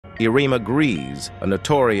Irma Grese, a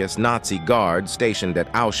notorious Nazi guard stationed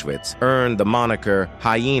at Auschwitz, earned the moniker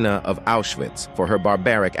Hyena of Auschwitz for her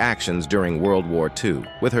barbaric actions during World War II.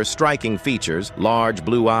 With her striking features, large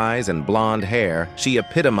blue eyes, and blonde hair, she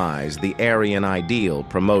epitomized the Aryan ideal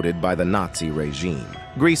promoted by the Nazi regime.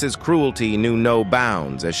 Grese's cruelty knew no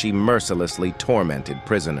bounds as she mercilessly tormented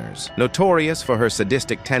prisoners. Notorious for her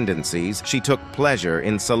sadistic tendencies, she took pleasure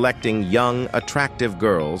in selecting young, attractive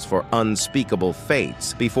girls for unspeakable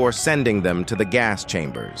fates before sending them to the gas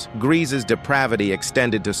chambers. Grese's depravity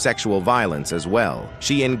extended to sexual violence as well.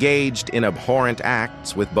 She engaged in abhorrent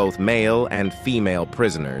acts with both male and female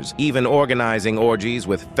prisoners, even organizing orgies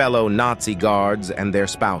with fellow Nazi guards and their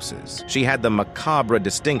spouses. She had the macabre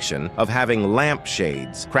distinction of having lampshades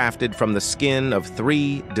crafted from the skin of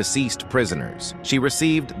 3 deceased prisoners. She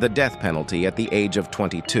received the death penalty at the age of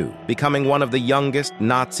 22, becoming one of the youngest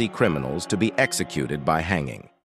Nazi criminals to be executed by hanging.